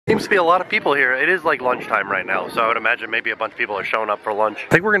Seems to be a lot of people here. It is like lunchtime right now, so I would imagine maybe a bunch of people are showing up for lunch. I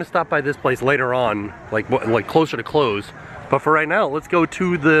think we're gonna stop by this place later on, like closer to close. But for right now, let's go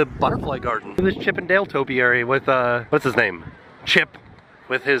to the butterfly garden. This Chip and Dale topiary with, what's his name? Chip,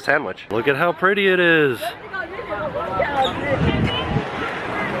 with his sandwich. Look at how pretty it is.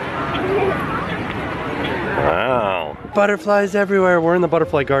 Wow. Butterflies everywhere. We're in the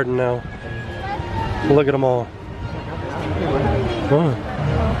butterfly garden now. Look at them all. Oh.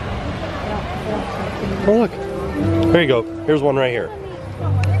 Oh, look. There you go. Here's one right here.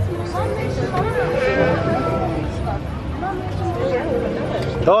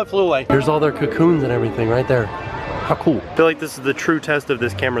 Oh, it flew away. Here's all their cocoons and everything right there. How cool. I feel like this is the true test of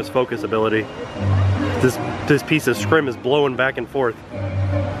this camera's focus ability. This piece of scrim is blowing back and forth.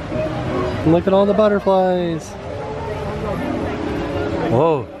 And look at all the butterflies.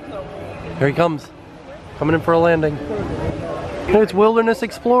 Whoa. Here he comes. Coming in for a landing. Hey, it's Wilderness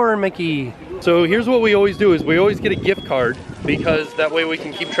Explorer Mickey. So here's what we always do is we always get a gift card because that way we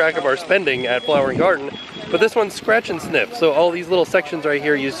can keep track of our spending at Flower and Garden. But this one's scratch and sniff. So all these little sections right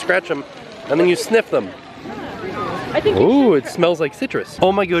here, you scratch them and then you sniff them. Ooh, it smells like citrus.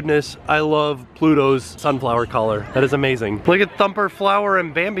 Oh my goodness, I love Pluto's sunflower collar. That is amazing. Look at Thumper, Flower,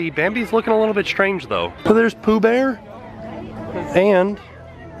 and Bambi. Bambi's looking a little bit strange though. So there's Pooh Bear and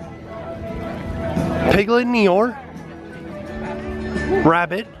Piglet and Eeyore,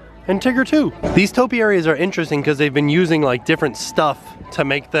 Rabbit, and Tigger too. These topiaries are interesting because they've been using like different stuff to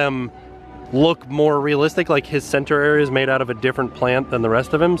make them look more realistic. Like his center area is made out of a different plant than the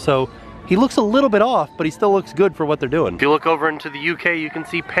rest of him, so he looks a little bit off, but he still looks good for what they're doing. If you look over into the UK, you can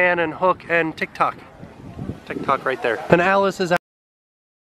see Pan and Hook and TikTok. TikTok right there. And Alice is